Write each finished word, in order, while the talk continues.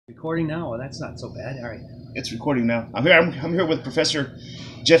Recording now? Well, that's not so bad. All right. It's recording now. I'm here with Professor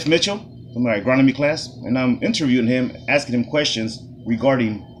Jeff Mitchell from my agronomy class, and I'm interviewing him, asking him questions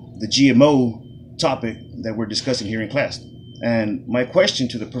regarding the GMO topic that we're discussing here in class. And my question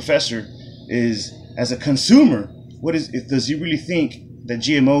to the professor is, as a consumer, does he really think that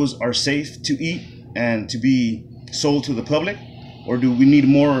GMOs are safe to eat and to be sold to the public, or do we need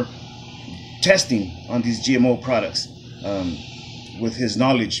more testing on these GMO products? With his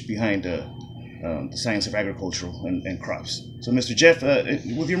knowledge behind the science of agricultural and crops. So, Mr. Jeff,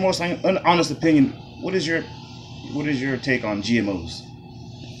 with your most honest opinion, what is your take on GMOs?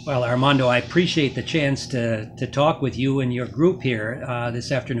 Well, Armando, I appreciate the chance to talk with you and your group here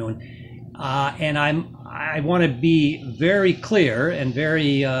this afternoon. And I want to be very clear and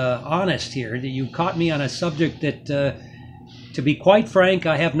very honest here that you caught me on a subject that, to be quite frank,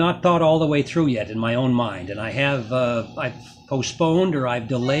 I have not thought all the way through yet in my own mind. And I've postponed or I've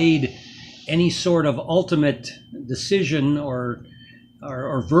delayed any sort of ultimate decision or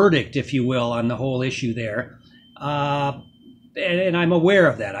verdict, if you will, on the whole issue there. And I'm aware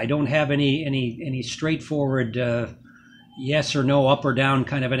of that. I don't have any straightforward yes or no, up or down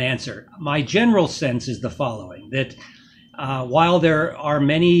kind of an answer. My general sense is the following, that while there are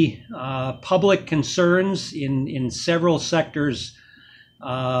many public concerns in several sectors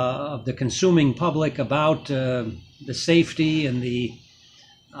of the consuming public about the safety and the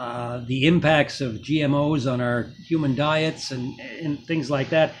impacts of GMOs on our human diets and things like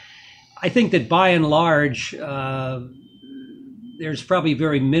that, I think that by and large there's probably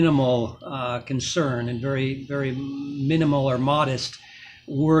very minimal concern and very minimal or modest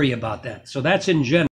worry about that. So that's in general.